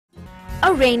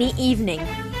A rainy evening.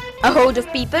 A horde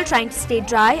of people trying to stay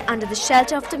dry under the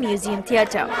shelter of the museum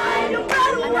theatre.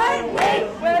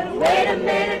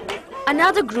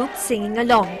 Another group singing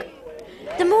along.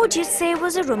 The mood, you'd say,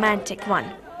 was a romantic one.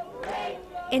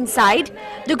 Inside,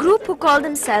 the group who called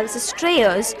themselves the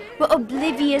Strayers were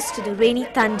oblivious to the rainy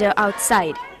thunder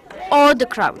outside, or the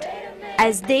crowd,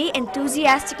 as they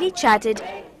enthusiastically chatted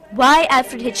why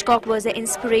Alfred Hitchcock was their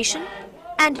inspiration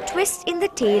and a twist in the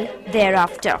tale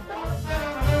thereafter.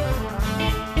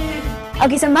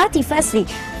 Okay, so Marty, firstly,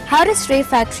 how did Stray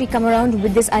Factory come around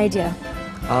with this idea?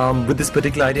 With this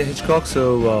particular idea, Hitchcock,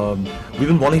 so we've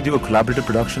been wanting to do a collaborative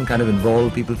production, kind of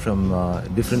involve people from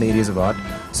different areas of art.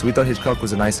 So we thought Hitchcock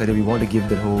was a nice idea. We wanted to give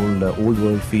that whole old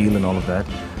world feel and all of that.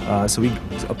 So we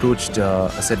approached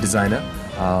a set designer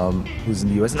who's in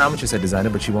the US, an amateur set designer,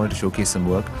 but she wanted to showcase some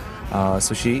work.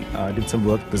 So she did some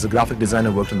work. There's a graphic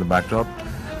designer worked on the backdrop.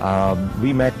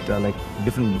 We met a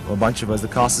bunch of us. The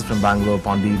cast is from Bangalore,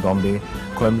 Pandi, Bombay,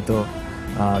 Coimbatore.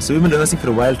 So we've been rehearsing for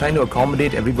a while, trying to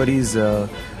accommodate everybody's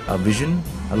vision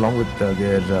along with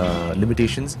their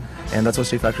limitations, and that's what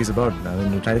Stray Factory is about. I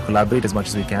mean, we're trying to collaborate as much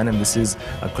as we can, and this is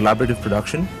a collaborative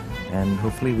production, and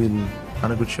hopefully we'll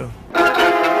run a good show.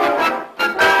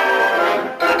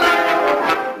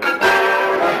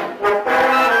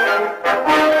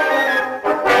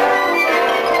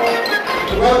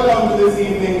 Welcome to this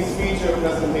evening's feature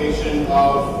presentation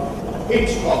of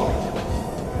Hitchcock,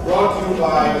 brought to you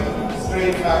by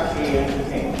Stray Factory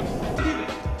Entertainment.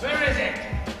 Where is it?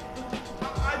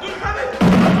 I don't have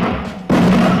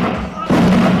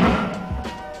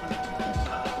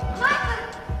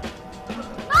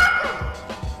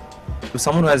it!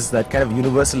 Someone who has that kind of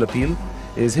universal appeal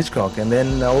is Hitchcock, and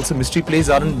then also mystery plays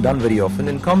aren't done very often,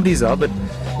 and comedies are, but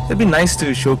it'd be nice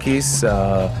to showcase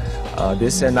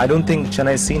this, and I don't think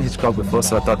Chennai has seen Hitchcock before,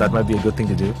 so I thought that might be a good thing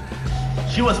to do.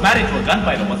 She was married to a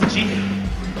gunfighter, wasn't she?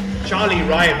 Charlie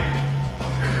Ryan.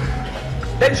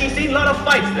 Then she's seen a lot of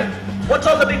fights then. What's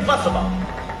all the big fuss about?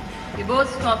 You're both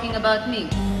talking about me.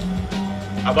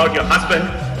 About your husband?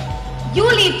 You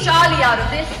leave Charlie out of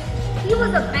this. He was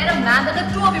a better man than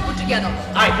the two of you put together.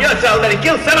 I hear tell that he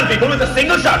killed 7 people with a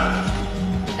single shot.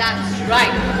 That's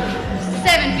right.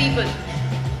 7 people.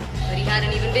 But he had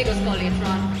an even bigger skull later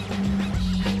on.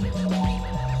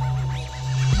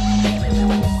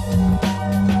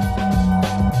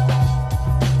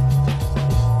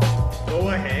 Go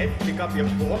ahead, pick up your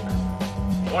book.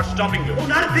 What's stopping you? Oh,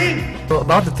 not a thing! So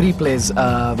about the 3 plays,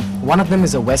 one of them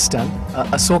is a western,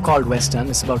 a so-called western.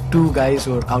 It's about 2 guys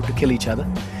who are out to kill each other,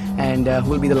 and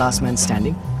who will be the last man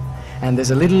standing. And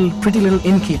there's a pretty little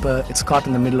innkeeper. It's caught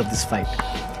in the middle of this fight.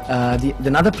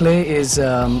 Another play is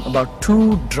about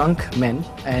 2 drunk men,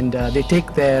 and they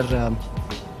take their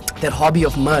hobby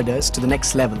of murders to the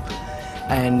next level.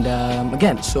 And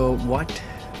again, so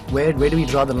where do we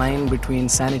draw the line between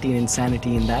sanity and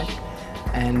insanity in that?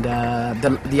 And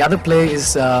the other play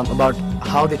is about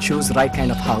how they choose the right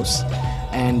kind of house,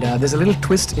 and there's a little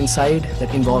twist inside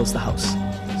that involves the house.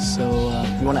 So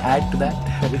you want to add to that?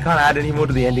 We can't add any more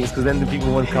to the endings because then the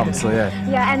people won't come, so yeah.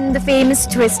 Yeah, and the famous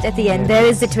twist at the end. There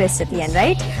is the twist at the end,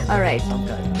 right? All right.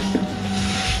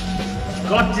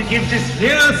 Got to give this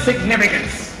real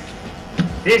significance.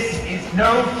 This is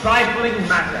no trifling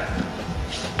matter.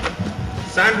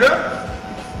 Sandra,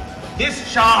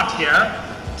 this chart here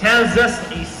tells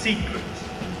us a secret.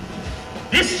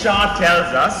 This chart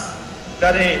tells us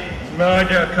that a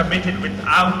murder committed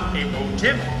without a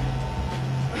motive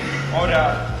or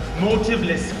a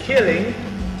motiveless killing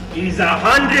is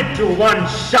 100 to 1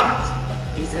 shot.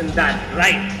 Isn't that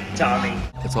right, Tommy?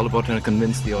 It's all about trying to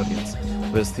convince the audience.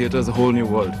 Whereas theatre is a whole new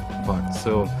world apart.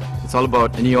 So it's all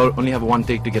about, and you only have 1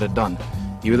 take to get it done.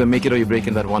 You either make it or you break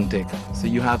in that 1 take. So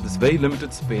you have this very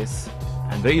limited space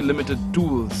and very limited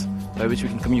tools by which we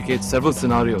can communicate several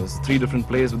scenarios, 3 different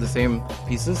plays with the same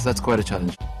pieces. That's quite a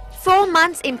challenge. 4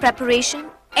 months in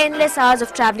preparation, endless hours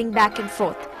of travelling back and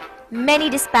forth. Many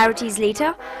disparities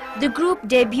later, the group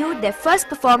debuted their first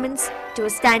performance to a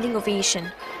standing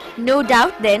ovation. No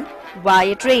doubt then why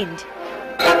it rained.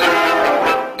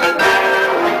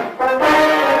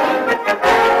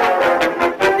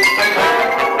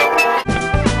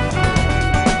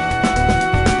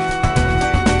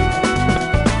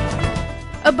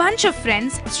 A bunch of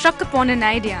friends struck upon an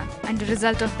idea, and the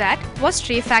result of that was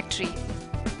Stray Factory,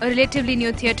 a relatively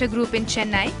new theatre group in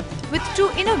Chennai with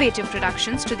 2 innovative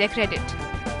productions to their credit.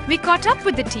 We caught up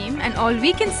with the team, and all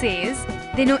we can say is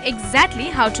they know exactly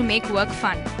how to make work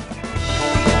fun.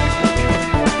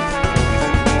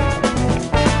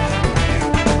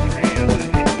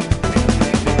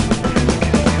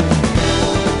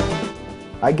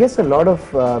 I guess a lot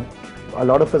of a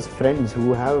lot of us friends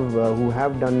who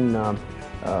have done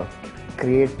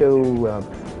creatively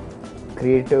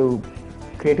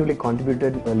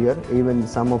contributed earlier. Even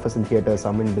some of us in theatre,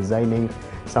 some in designing,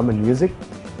 some in music.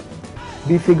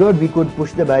 We figured we could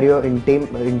push the barrier in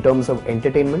terms of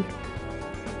entertainment.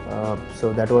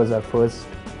 So that was our first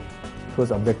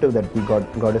objective that we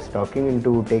got us talking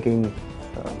into taking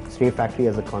Stray Factory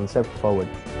as a concept forward.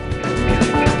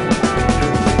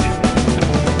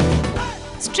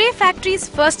 Stray Factory's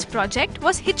first project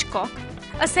was Hitchcock,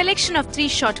 a selection of 3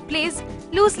 short plays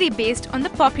loosely based on the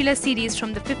popular series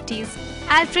from the 50s,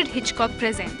 Alfred Hitchcock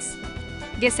Presents.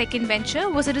 Their second venture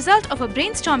was a result of a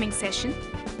brainstorming session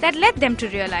that led them to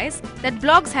realize that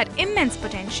blogs had immense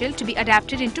potential to be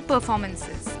adapted into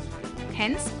performances.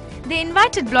 Hence, they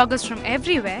invited bloggers from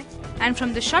everywhere, and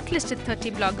from the shortlisted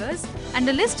 30 bloggers and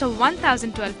a list of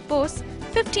 1012 posts,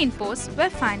 15 posts were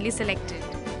finally selected.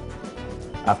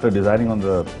 After deciding on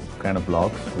the kind of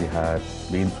blogs, we had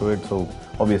been through it. So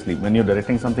obviously, when you're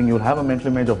directing something, you'll have a mental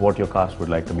image of what your cast would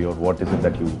like to be or what is it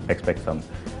that you expect from.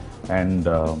 And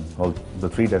all the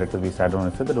 3 directors, we sat down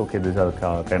and said that, okay, these are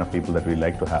the kind of people that we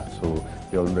like to have. So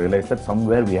we all realized that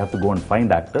somewhere we have to go and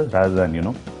find actors rather than,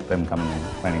 them coming and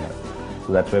finding us.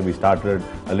 So that's where we started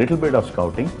a little bit of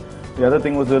scouting. The other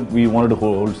thing was that we wanted to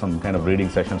hold some kind of reading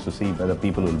sessions to see whether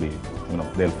people will be,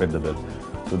 they'll fit the bill.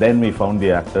 So then we found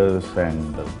the actors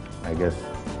and I guess,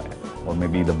 or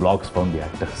maybe the blogs found the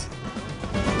actors.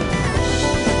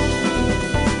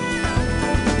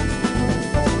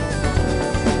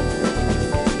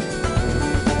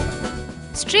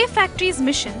 Stray Factory's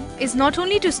mission is not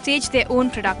only to stage their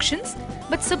own productions,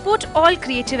 but support all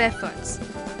creative efforts.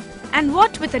 And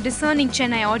what with a discerning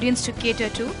Chennai audience to cater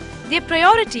to, their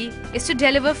priority is to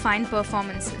deliver fine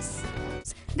performances.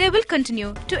 They will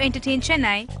continue to entertain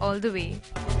Chennai all the way.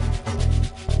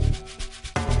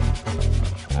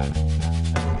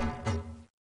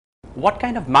 What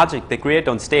kind of magic they create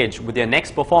on stage with their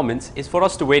next performance is for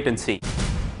us to wait and see.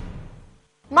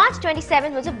 March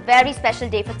 27 was a very special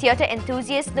day for theatre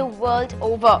enthusiasts the world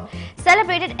over.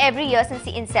 Celebrated every year since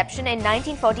the inception in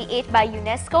 1948 by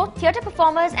UNESCO, theatre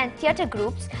performers and theatre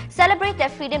groups celebrate their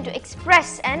freedom to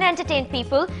express and entertain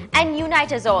people and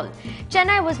unite us all.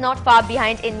 Chennai was not far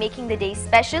behind in making the day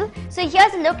special, so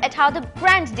here's a look at how the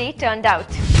grand day turned out.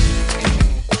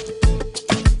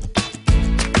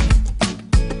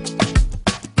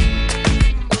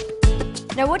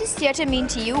 Now, what does theatre mean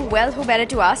to you? Well, who better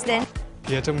to ask then?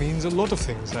 Theatre means a lot of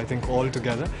things, I think, all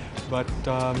together, but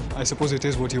I suppose it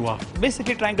is what you are.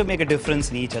 Basically trying to make a difference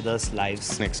in each other's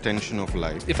lives. An extension of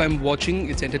life. If I'm watching,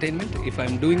 it's entertainment. If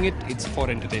I'm doing it, it's for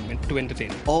entertainment, to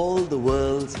entertain. All the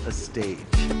world's a stage.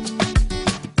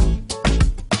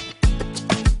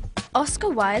 Oscar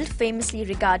Wilde famously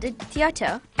regarded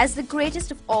theatre as the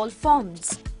greatest of all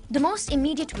forms, the most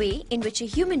immediate way in which a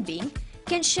human being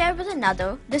can share with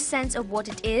another the sense of what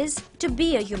it is to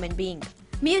be a human being.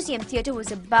 Museum theatre was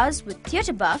abuzz with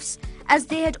theatre buffs as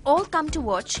they had all come to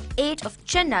watch 8 of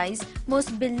Chennai's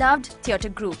most beloved theatre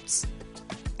groups.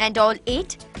 And all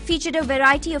 8 featured a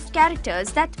variety of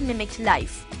characters that mimicked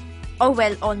life. Or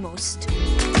well, almost.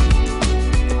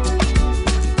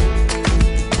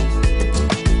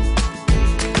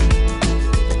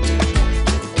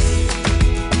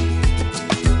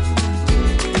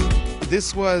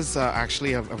 This was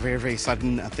actually a very, very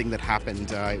sudden thing that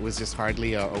happened. It was just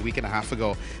hardly a week and a half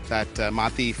ago that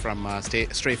Mati from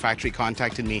Stray Factory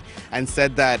contacted me and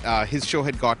said that his show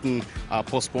had gotten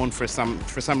postponed for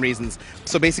some reasons.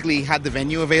 So basically he had the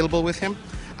venue available with him,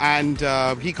 and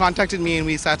he contacted me and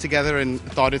we sat together and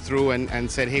thought it through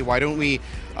and said, hey, why don't we,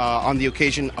 on the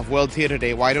occasion of World Theatre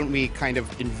Day, why don't we kind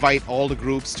of invite all the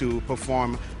groups to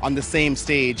perform on the same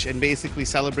stage and basically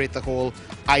celebrate the whole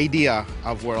idea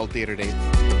of World Theatre Day.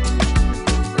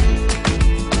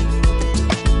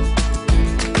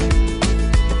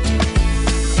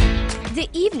 The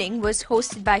evening was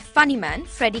hosted by Funny Man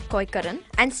Freddie Koikaran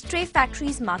and Stray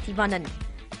Factory's Mati Vanan,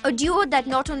 a duo that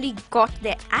not only got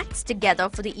their acts together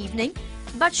for the evening,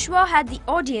 but sure had the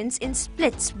audience in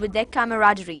splits with their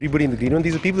camaraderie. Everybody in the green room,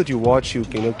 these are people that you watch, you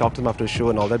talk to them after a show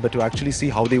and all that, but to actually see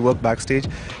how they work backstage,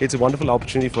 it's a wonderful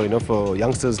opportunity for for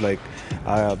youngsters like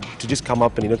to just come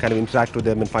up and kind of interact with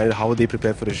them and find out how they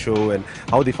prepare for a show and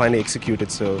how they finally execute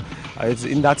it. So it's,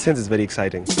 in that sense, it's very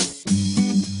exciting.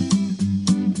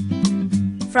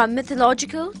 From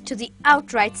mythological to the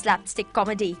outright slapstick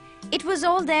comedy, it was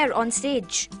all there on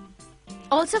stage.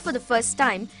 Also, for the first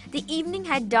time, the evening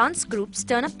had dance groups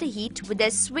turn up the heat with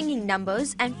their swinging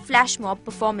numbers and flash mob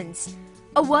performance,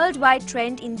 a worldwide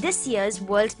trend in this year's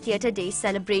World Theatre Day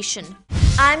celebration.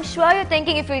 I'm sure you're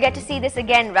thinking if we'll get to see this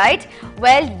again, right?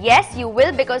 Well, yes, you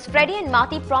will, because Freddie and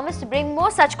Marty promised to bring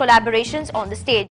more such collaborations on the stage.